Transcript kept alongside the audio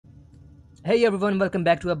Hey everyone, welcome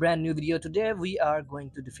back to a brand new video. Today we are going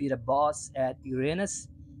to defeat a boss at Uranus,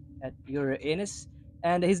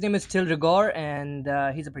 and his name is still Regor, and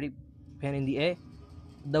he's a pretty pain in the A.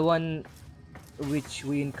 The one which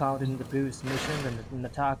we encountered in the previous mission and the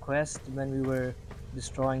Nata quest when we were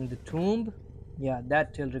destroying the tomb. Yeah,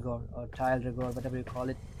 that Til Regor or Tile Regor, whatever you call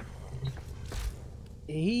it.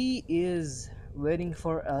 He is waiting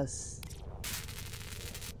for us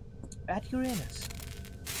at Uranus.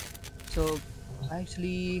 So I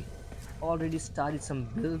actually already started some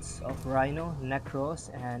builds of Rhino, Necros,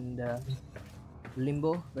 and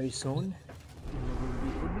Limbo very soon.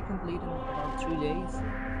 It would be complete in about 3 days.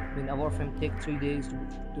 I mean, a Warframe take 3 days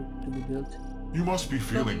to be built. You must be No,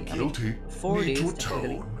 feeling I mean guilty. four Need to days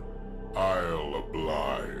technically. atone? I'll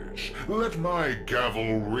oblige. Let my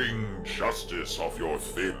gavel wring justice off your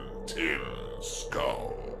thin tin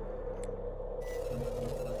skull.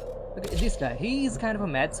 Okay, this guy, he is kind of a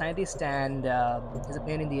mad scientist and he's a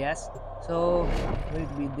pain in the ass. So we need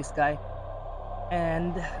to beat this guy.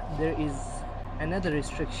 And there is another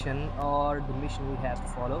restriction or the mission we have to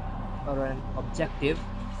follow, or an objective,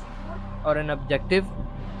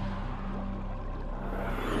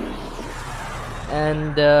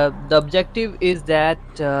 and the objective is that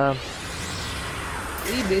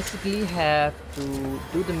we basically have to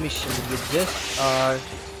do the mission with just our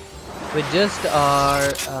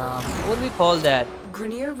what do we call that,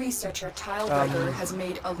 Grineer researcher Tile Regor um has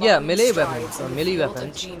made yeah, alarming melee weapons strides or in the melee field of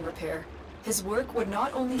weapons. gene repair. His work would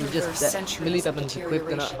not only We just reverse that melee centuries of weapons equipped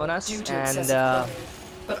deterioration on us, due to and excessive cloning,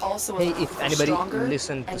 but also hey, allow if for anybody stronger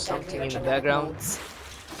listen to and something in deadlier the genetic background, molds.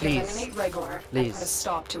 please Eliminate Regor and please put a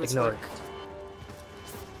stop to his ignore work. it.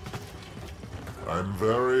 I'm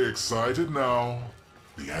very excited now.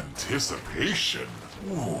 The anticipation.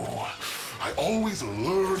 Ooh, I always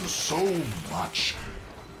learn so much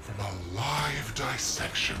from a live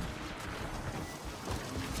dissection.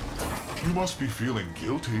 You must be feeling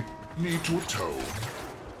guilty. Need to atone?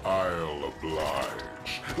 I'll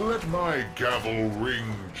oblige. Let my gavel wring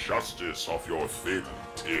justice off your thin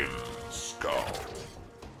tin skull.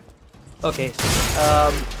 Okay,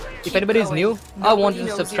 um, if Keep anybody is going. new, I Nobody want you to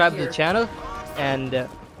knows subscribe to you're the here. channel, and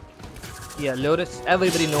yeah, Lotus,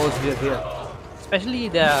 everybody knows we're here, especially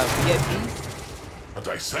the VIPs. A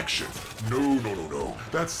dissection? No, no, no, no.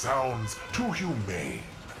 That sounds too humane.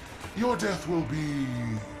 Your death will be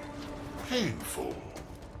painful.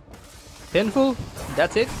 Painful,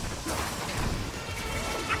 that's it.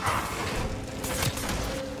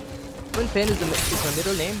 When Pain is my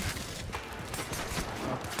middle name,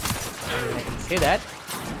 I can say that.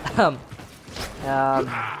 um, um,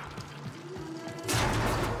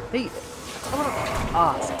 hey, I want to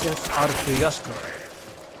ask, just out of curiosity,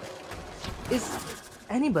 has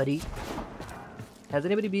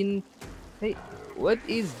anybody been, hey, what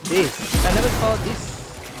is this? I never saw this.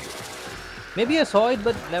 Maybe I saw it,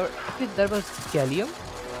 but never. Okay, that was gallium.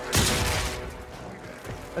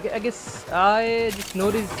 Okay, I guess I just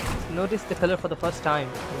noticed the color for the first time.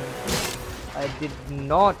 I did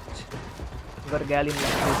not got a gallium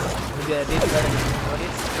like this. Maybe I did got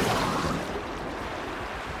notice.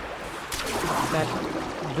 Man,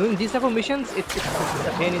 doing these type of missions, it's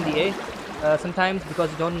a pain in the A. Sometimes because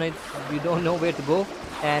you don't know where to go,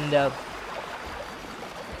 and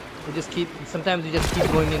sometimes you just keep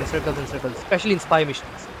going in circles and circles, especially in spy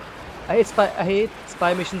missions. I hate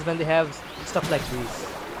spy missions when they have stuff like these.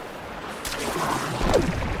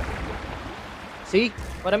 See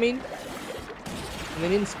what I mean? I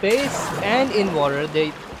mean, in space and in water,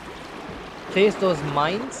 they place those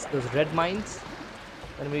mines, those red mines.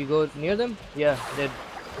 When we go near them, yeah, they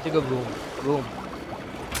go boom, boom.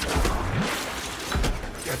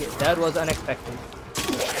 Okay, that was unexpected.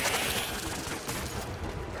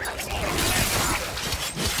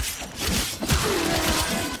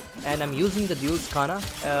 And I'm using the dual Skana.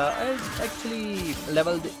 I actually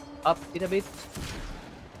leveled up it a bit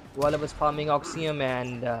while I was farming Oxium,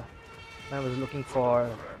 and I was looking for,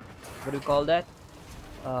 what do you call that?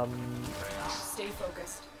 Um, Stay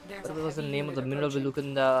focused. There's what a was the heavy name of unit the mineral we approaching. look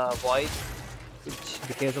in the void, which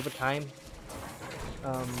decays over time?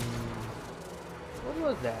 What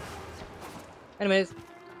was that? Anyways,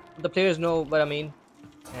 the players know what I mean,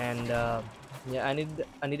 and yeah, I needed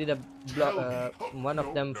Tell me. Oh, one of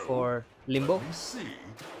no, them no. for Let Limbo. me see.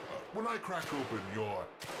 When I crack open your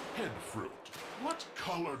head fruit, what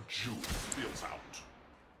color juice spills out?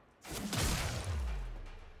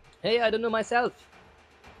 Hey, I don't know myself.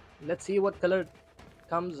 Let's see what color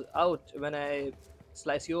comes out when I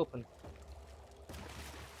slice you open.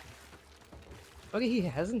 Okay, he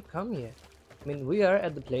hasn't come yet. I mean, we are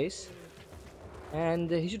at the place,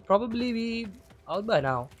 and he should probably be out by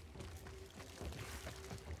now.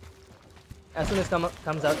 As soon as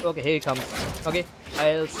comes out, okay, here he comes. Okay,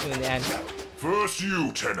 I'll see you in the end. First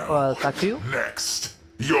you, Tenno. Well, talk to you. Next,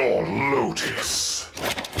 your Lotus.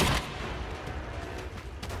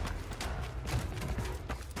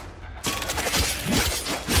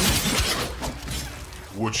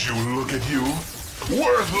 Would you look at you?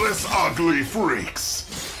 Worthless, ugly freaks!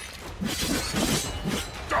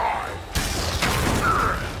 Die!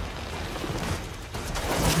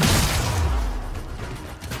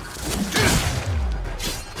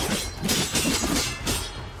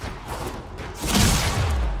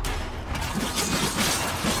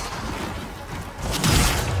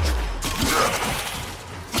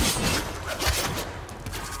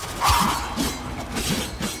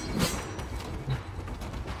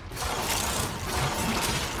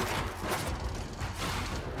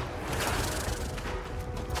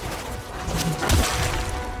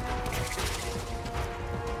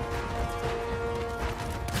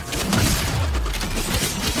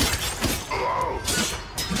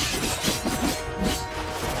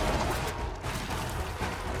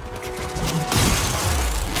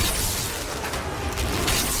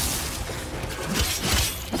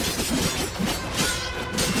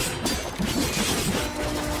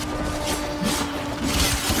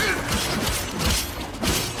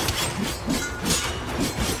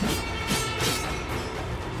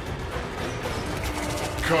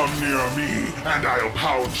 Come near me, and I'll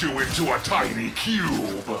pound you into a tiny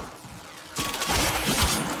cube.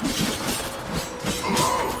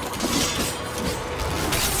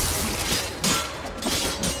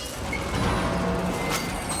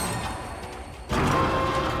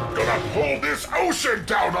 Gonna pull this ocean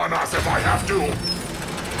down on us if I have to.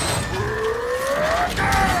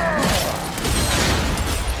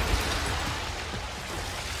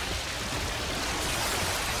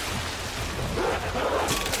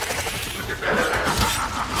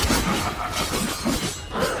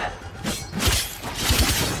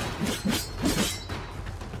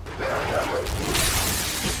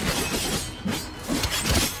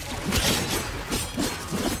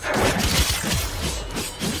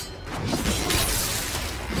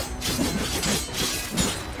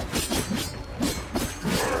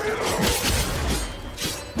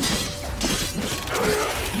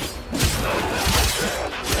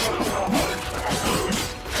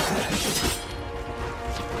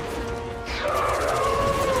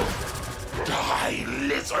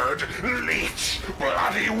 Leech,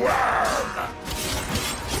 bloody worm!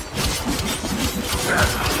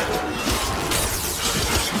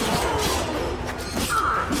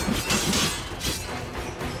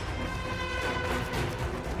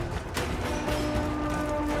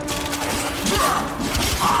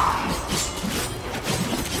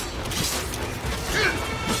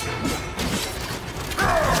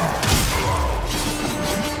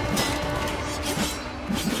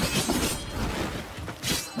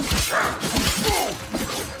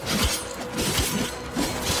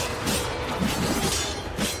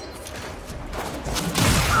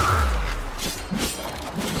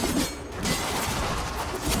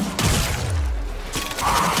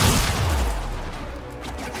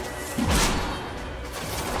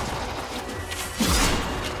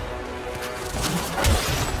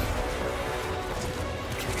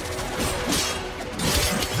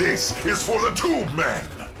 This is for the tube men!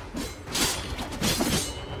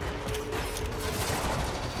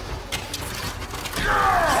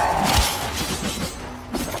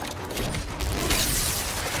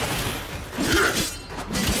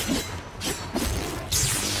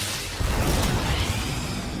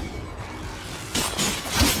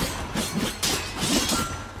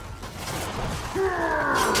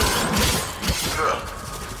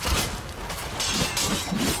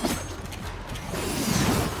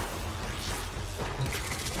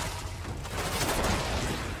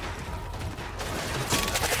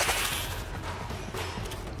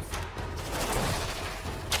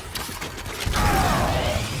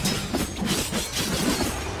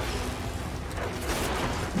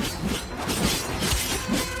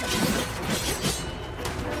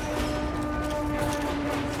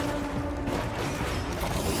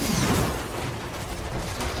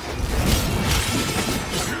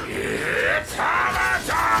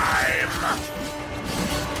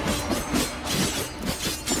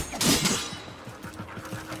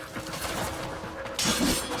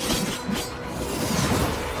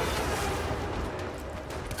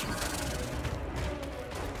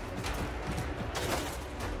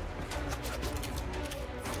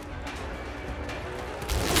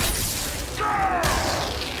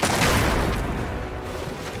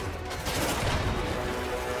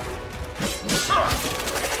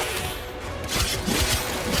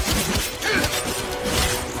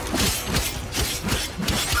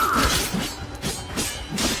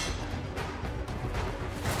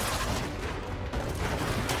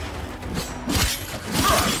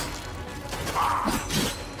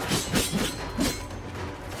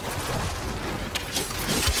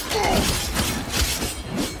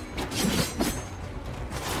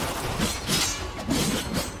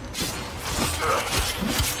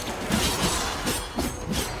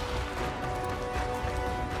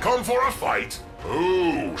 Come for a fight?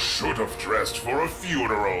 Who should have dressed for a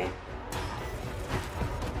funeral?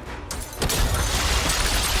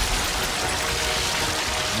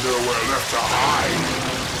 Nowhere left to hide.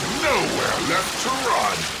 Nowhere left to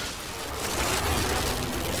run.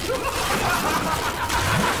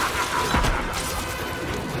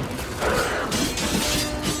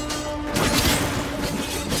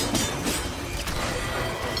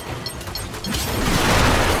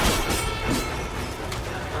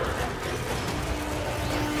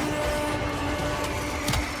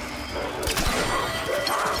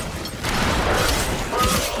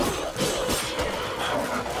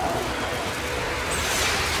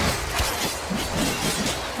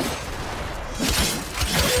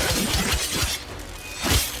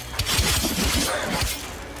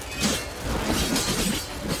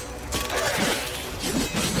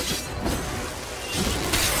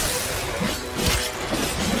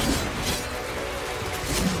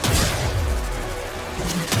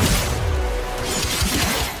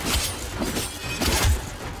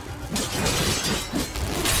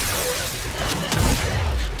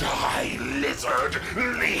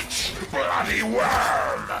 Leech! Bloody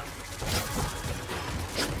worm!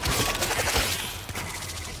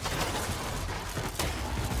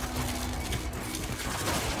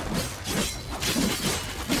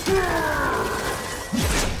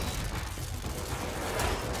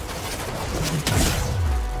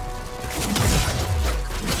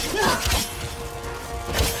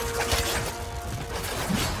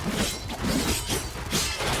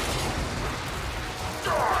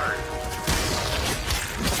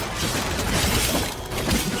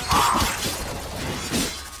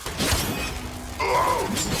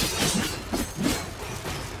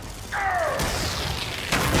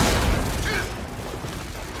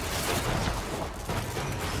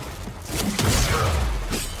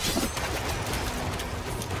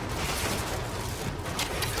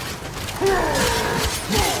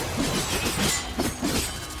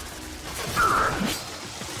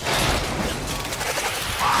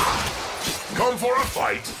 Come for a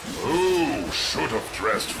fight? Who should have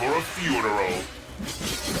dressed for a funeral?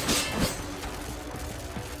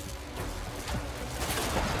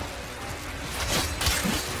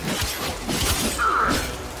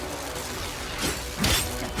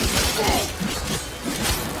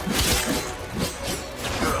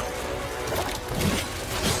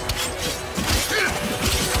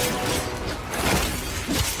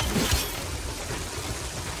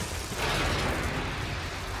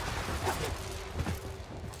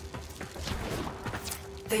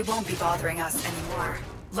 They won't be bothering us anymore.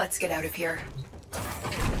 Let's get out of here.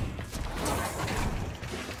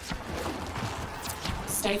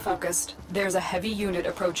 Stay focused. There's a heavy unit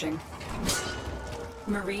approaching.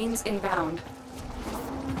 Marines inbound.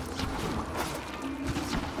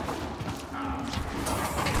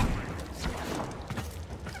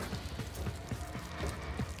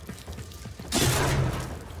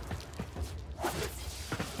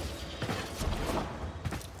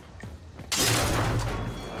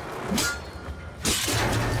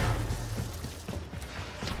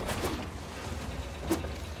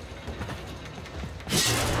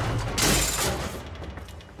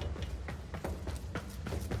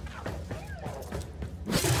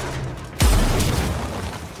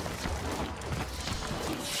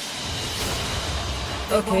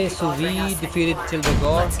 Okay, so we defeated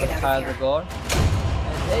Regor, Regor.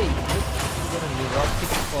 And hey, look, we got a new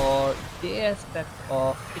rocket for the aspect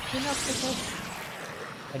of Equinox,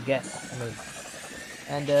 I guess.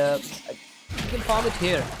 And you can farm it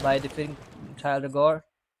here by defeating Regor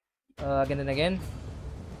again and again,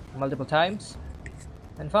 multiple times,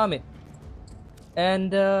 and farm it.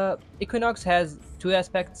 And Equinox has two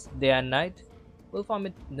aspects, day and night. We'll farm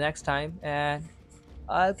it next time, and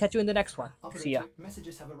I'll catch you in the next one. See ya.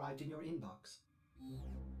 Messages have arrived in your inbox.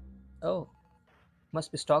 Oh,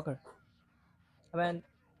 must be Stalker. Oh, man,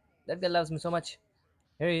 that guy loves me so much.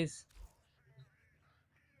 Here he is.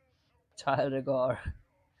 Child Regor.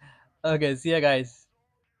 Okay, see ya, guys.